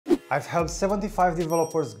I've helped 75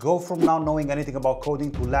 developers go from not knowing anything about coding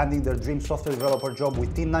to landing their dream software developer job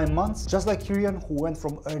within 9 months, just like Kirian, who went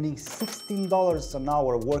from earning $16 an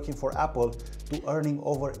hour working for Apple to earning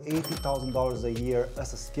over $80,000 a year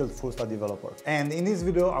as a skilled full-stack developer. And in this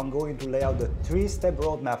video, I'm going to lay out the 3-step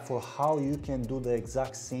roadmap for how you can do the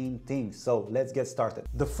exact same thing. So let's get started.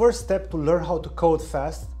 The first step to learn how to code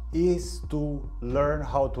fast is to learn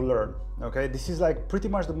how to learn. Okay, this is like pretty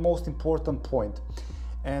much the most important point.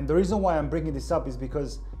 And the reason why I'm bringing this up is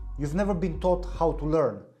because you've never been taught how to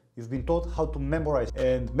learn. You've been taught how to memorize,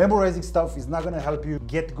 and memorizing stuff is not going to help you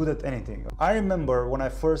get good at anything. I remember when I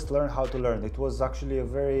first learned how to learn, it was actually a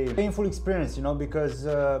very painful experience, you know, because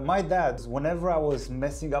my dad, whenever I was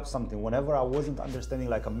messing up something, whenever I wasn't understanding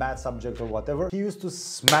like a math subject or whatever, he used to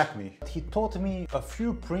smack me. He taught me a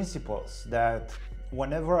few principles that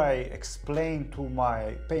whenever I explain to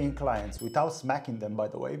my paying clients, without smacking them by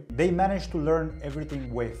the way, they managed to learn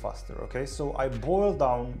everything way faster, okay? So I boiled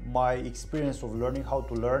down my experience of learning how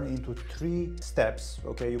to learn into 3 steps,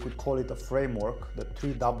 okay? You could call it a framework, the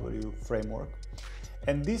 3W framework.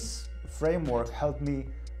 And this framework helped me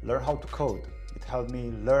learn how to code. It helped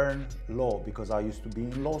me learn law because I used to be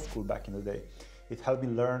in law school back in the day. It helped me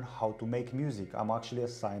learn how to make music. I'm actually a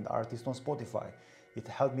signed artist on Spotify. It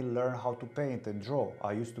helped me learn how to paint and draw.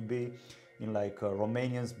 I used to be in like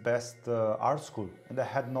Romania's best art school and I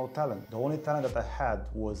had no talent. The only talent that I had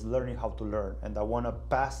was learning how to learn, and I want to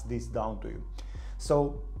pass this down to you.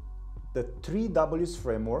 So the 3 W's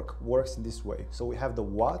framework works in this way. So we have the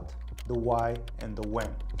what, the why, and the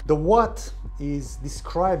when. The what is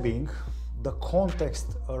describing the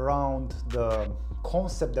context around the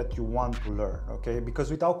concept that you want to learn, okay?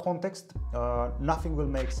 Because without context, nothing will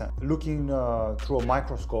make sense. Looking through a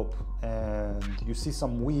microscope and you see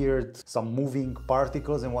some moving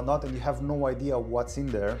particles and whatnot, and you have no idea what's in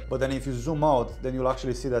there. But then if you zoom out, then you'll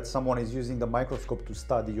actually see that someone is using the microscope to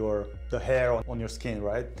study the hair on your skin,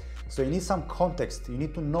 right? So you need some context. You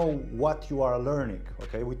need to know what you are learning,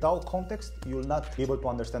 okay? Without context, you'll not be able to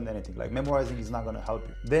understand anything. Like memorizing is not gonna help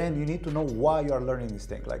you. Then you need to know why you are learning this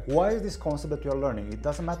thing. Like, why is this concept that you are learning? It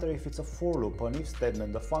doesn't matter if it's a for loop, an if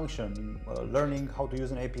statement, a function, learning how to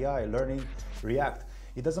use an API, learning React.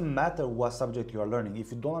 It doesn't matter what subject you are learning.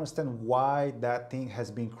 If you don't understand why that thing has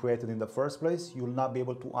been created in the first place, you'll not be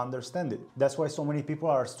able to understand it. That's why so many people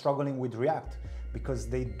are struggling with React, because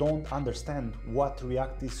they don't understand what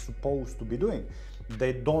React is supposed to be doing.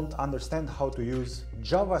 They don't understand how to use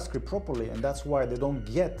JavaScript properly, and that's why they don't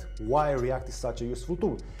get why React is such a useful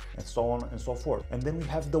tool, and so on and so forth. And then we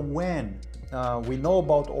have the when. We know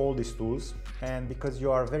about all these tools, and because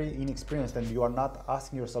you are very inexperienced and you are not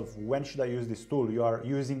asking yourself, when should I use this tool? You are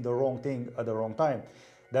using the wrong thing at the wrong time.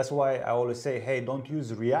 That's why I always say, hey, don't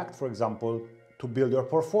use React, for example, to build your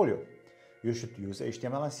portfolio. You should use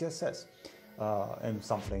HTML and CSS. And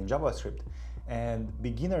some plain JavaScript. And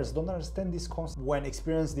beginners don't understand this concept. When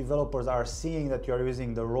experienced developers are seeing that you are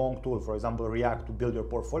using the wrong tool, for example React, to build your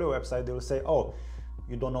portfolio website, they will say, oh,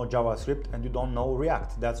 you don't know JavaScript and you don't know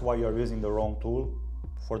React. That's why you're using the wrong tool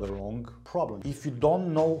for the wrong problem. If you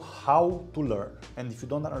don't know how to learn, and if you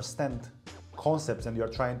don't understand concepts and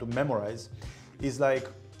you're trying to memorize, it's like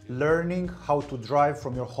learning how to drive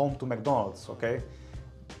from your home to McDonald's, okay?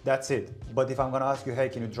 That's it. But if I'm gonna ask you, hey,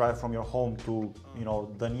 can you drive from your home to, you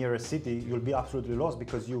know, the nearest city, you'll be absolutely lost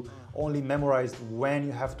because you only memorized when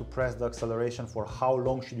you have to press the acceleration, for how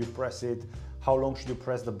long should you press it, how long should you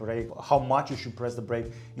press the brake, how much you should press the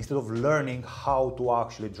brake, instead of learning how to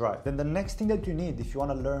actually drive. Then the next thing that you need, if you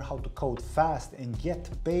wanna learn how to code fast and get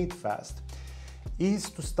paid fast, is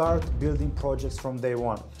to start building projects from day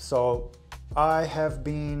one. So I have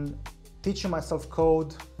been teaching myself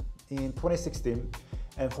code in 2016.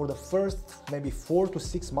 And for the first maybe 4 to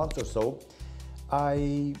 6 months or so,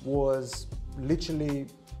 I was literally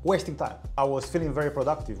wasting time. I was feeling very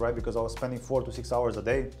productive, right? Because I was spending 4 to 6 hours a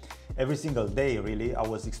day, every single day really. I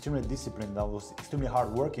was extremely disciplined, I was extremely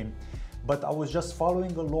hardworking, but I was just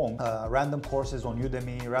following along random courses on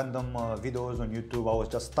Udemy, random videos on YouTube. I was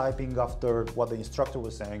just typing after what the instructor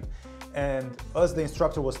was saying. And as the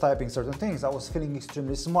instructor was typing certain things, I was feeling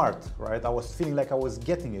extremely smart, right? I was feeling like I was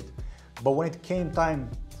getting it. But when it came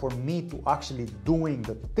time for me to actually doing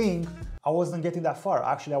the thing, I wasn't getting that far.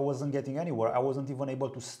 Actually, I wasn't getting anywhere. I wasn't even able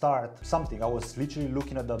to start something. I was literally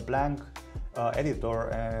looking at the blank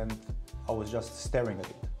editor and I was just staring at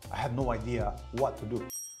it. I had no idea what to do.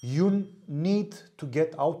 You need to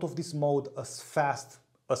get out of this mode as fast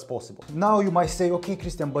as possible. Now you might say, okay,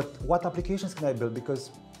 Christian, but what applications can I build?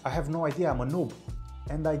 Because I have no idea, I'm a noob.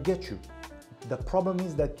 And I get you. The problem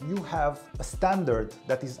is that you have a standard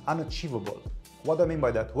that is unachievable. What do I mean by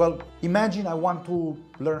that? Well, imagine I want to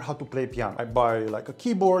learn how to play piano. I buy like a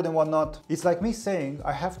keyboard and whatnot. It's like me saying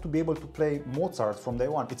I have to be able to play Mozart from day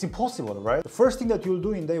one. It's impossible, right? The first thing that you'll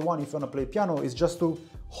do in day one if you want to play piano is just to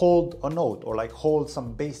hold a note or like hold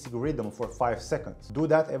some basic rhythm for 5 seconds. Do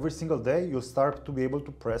that every single day, you'll start to be able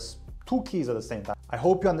to press 2 keys at the same time. I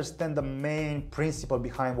hope you understand the main principle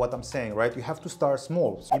behind what I'm saying, right? You have to start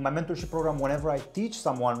small. So in my mentorship program, whenever I teach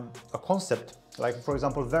someone a concept, like for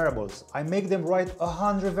example variables, I make them write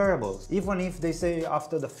 100 variables. Even if they say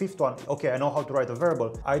after the 5th one, okay, I know how to write a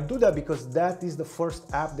variable, I do that because that is the first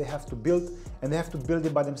app they have to build, and they have to build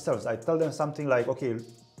it by themselves. I tell them something like, okay,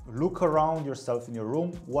 look around yourself in your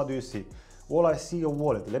room, what do you see? Well, I see a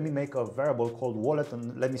wallet. Let me make a variable called wallet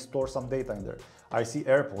and let me store some data in there. I see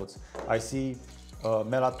AirPods, I see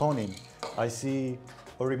melatonin, I see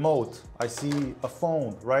a remote, I see a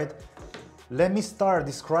phone, right? Let me start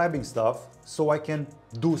describing stuff so I can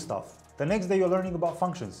do stuff. The next day you're learning about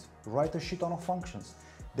functions. Write a shit ton of functions.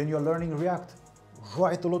 Then you're learning React.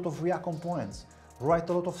 Write a lot of React components. Write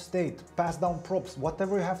a lot of state, pass down props,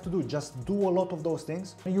 whatever you have to do, just do a lot of those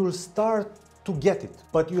things. You'll start to get it,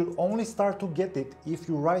 but you'll only start to get it if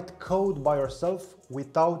you write code by yourself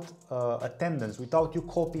without attendance, without you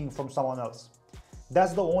copying from someone else.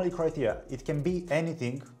 That's the only criteria. It can be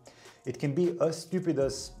anything. It can be as stupid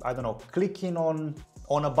as, I don't know, clicking on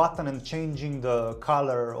a button and changing the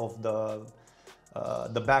color of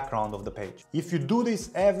the background of the page. If you do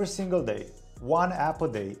this every single day, 1 app a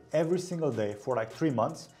day, every single day for like 3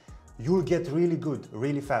 months, you'll get really good,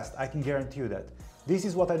 really fast. I can guarantee you that. This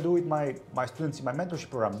is what I do with my students in my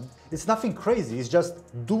mentorship program. It's nothing crazy, it's just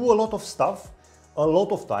do a lot of stuff, a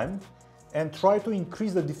lot of time, and try to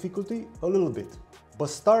increase the difficulty a little bit.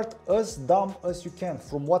 But start as dumb as you can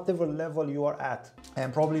from whatever level you are at.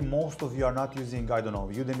 And probably most of you are not using, I don't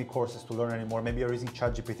know, Udemy courses to learn anymore. Maybe you're using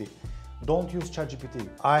ChatGPT. Don't use ChatGPT.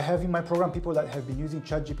 I have in my program people that have been using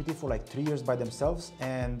ChatGPT for like 3 years by themselves,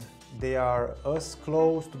 and they are as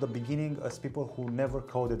close to the beginning as people who never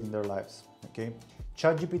coded in their lives, okay?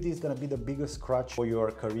 ChatGPT is gonna be the biggest crutch for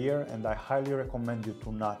your career, and I highly recommend you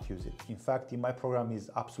to not use it. In fact, in my program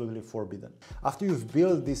is absolutely forbidden. After you've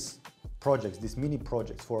built these projects, these mini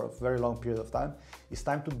projects for a very long period of time, it's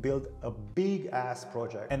time to build a big ass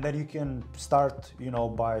project. And then you can start, you know,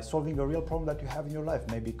 by solving a real problem that you have in your life,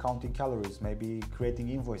 maybe counting calories, maybe creating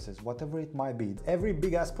invoices, whatever it might be. Every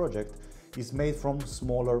big ass project is made from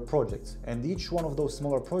smaller projects, and each one of those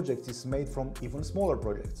smaller projects is made from even smaller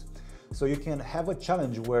projects. So you can have a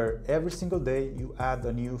challenge where every single day you add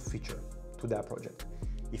a new feature to that project.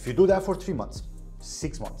 If you do that for 3 months,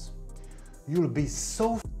 6 months, you'll be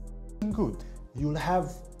so good. You'll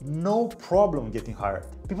have no problem getting hired.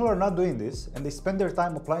 People are not doing this, and they spend their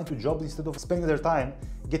time applying to jobs instead of spending their time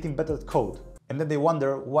getting better at code. And then they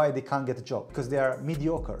wonder why they can't get a job, because they are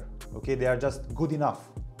mediocre, okay? They are just good enough.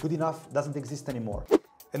 Good enough doesn't exist anymore.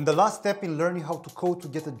 And the last step in learning how to code to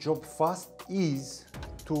get a job fast is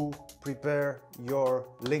to prepare your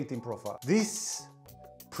LinkedIn profile. This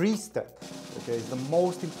pre-step, okay, is the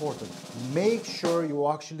most important. Make sure you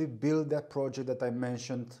actually build that project that I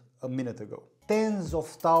mentioned a minute ago. Tens of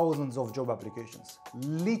thousands of job applications.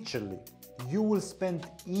 Literally, you will spend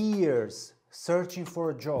years searching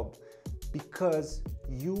for a job because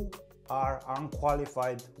you are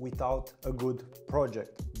unqualified without a good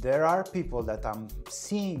project. There are people that I'm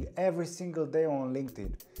seeing every single day on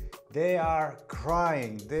LinkedIn. They are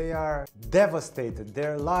crying, they are devastated,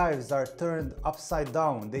 their lives are turned upside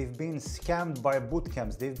down. They've been scammed by boot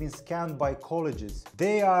camps, they've been scammed by colleges.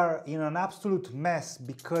 They are in an absolute mess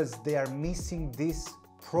because they are missing this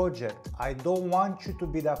project. I don't want you to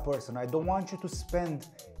be that person. I don't want you to spend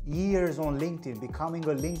years on LinkedIn becoming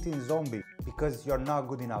a LinkedIn zombie because you're not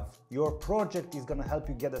good enough. Your project is gonna help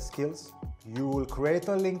you get the skills. You will create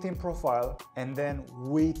a LinkedIn profile, and then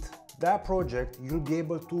with that project, you'll be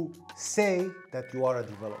able to say that you are a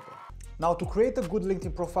developer. Now, to create a good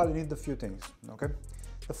LinkedIn profile, you need a few things, okay?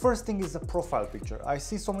 The first thing is a profile picture. I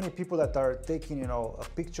see so many people that are taking, you know, a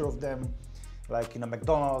picture of them like in a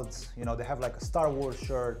McDonald's, you know, they have like a Star Wars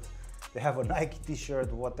shirt, they have a Nike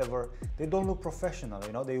t-shirt, whatever. They don't look professional,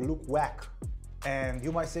 you know, they look whack. And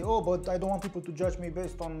you might say, oh, but I don't want people to judge me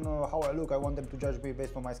based on how I look. I want them to judge me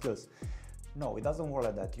based on my skills. No, it doesn't work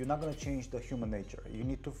like that. You're not going to change the human nature. You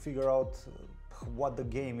need to figure out what the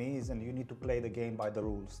game is, and you need to play the game by the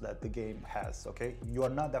rules that the game has, okay? You are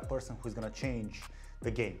not that person who's going to change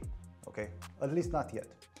the game, okay? At least not yet.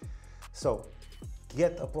 So,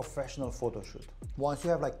 get a professional photo shoot. Once you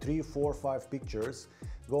have like 3, 4, 5 pictures,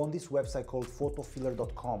 go on this website called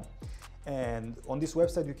photofiller.com. And on this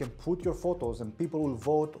website, you can put your photos and people will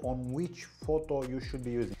vote on which photo you should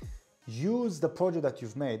be using. use the project that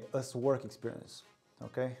you've made as work experience,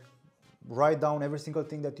 okay? Write down every single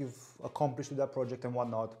thing that you've accomplished with that project and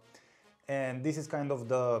whatnot. And this is kind of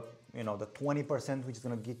the, you know, the 20% which is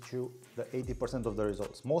gonna get you the 80% of the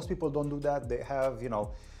results. Most people don't do that. They have, you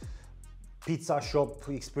know, pizza shop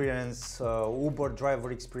experience, Uber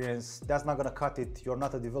driver experience. That's not gonna cut it. You're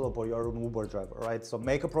not a developer, you're an Uber driver, right? So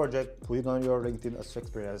make a project, put it on your LinkedIn as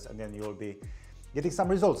experience, and then you'll be getting some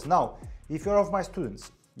results. Now, if you're one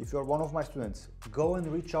of my students, go and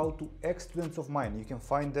reach out to ex-students of mine. You can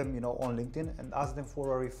find them, you know, on LinkedIn and ask them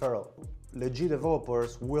for a referral. Legit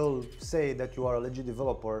developers will say that you are a legit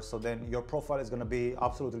developer, so then your profile is going to be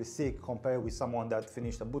absolutely sick compared with someone that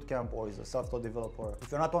finished a bootcamp or is a self-taught developer. If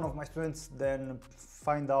you're not one of my students, then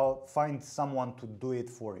find someone to do it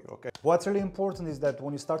for you, okay? What's really important is that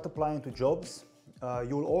when you start applying to jobs,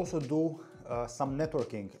 you'll also do some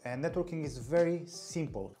networking, and networking is very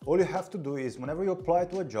simple. All you have to do is whenever you apply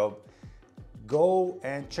to a job, go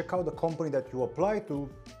and check out the company that you apply to,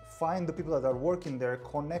 find the people that are working there,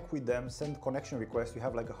 connect with them, send connection requests. You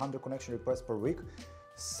have like 100 connection requests per week.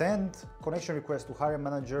 Send connection requests to hiring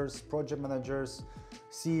managers, project managers,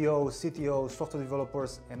 CEOs, CTOs, software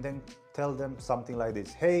developers, and then tell them something like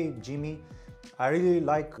this. Hey, Jimmy, I really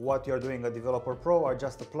like what you're doing at Developer Pro. I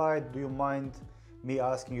just applied. Do you mind me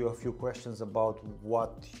asking you a few questions about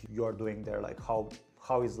what you're doing there? Like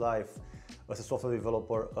how is life as a software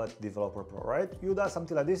developer at Developer Pro, right? You do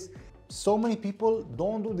something like this. So many people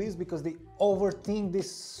don't do this because they overthink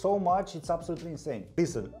this so much, it's absolutely insane.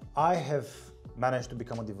 Listen, I have managed to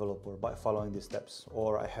become a developer by following these steps,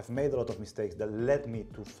 or I have made a lot of mistakes that led me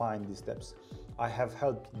to find these steps. I have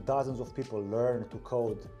helped dozens of people learn to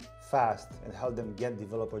code fast and help them get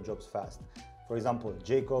developer jobs fast. For example,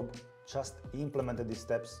 Jacob just implemented these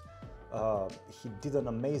steps. He did an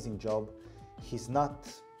amazing job. He's not,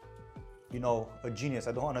 you know, a genius.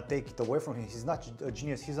 I don't want to take it away from him. He's not a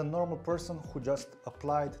genius. He's a normal person who just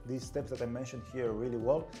applied these steps that I mentioned here really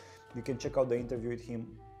well. You can check out the interview with him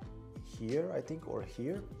here, I think, or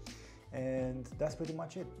here. And that's pretty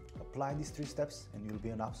much it. Apply these 3 steps and you'll be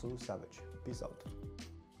an absolute savage. Peace out.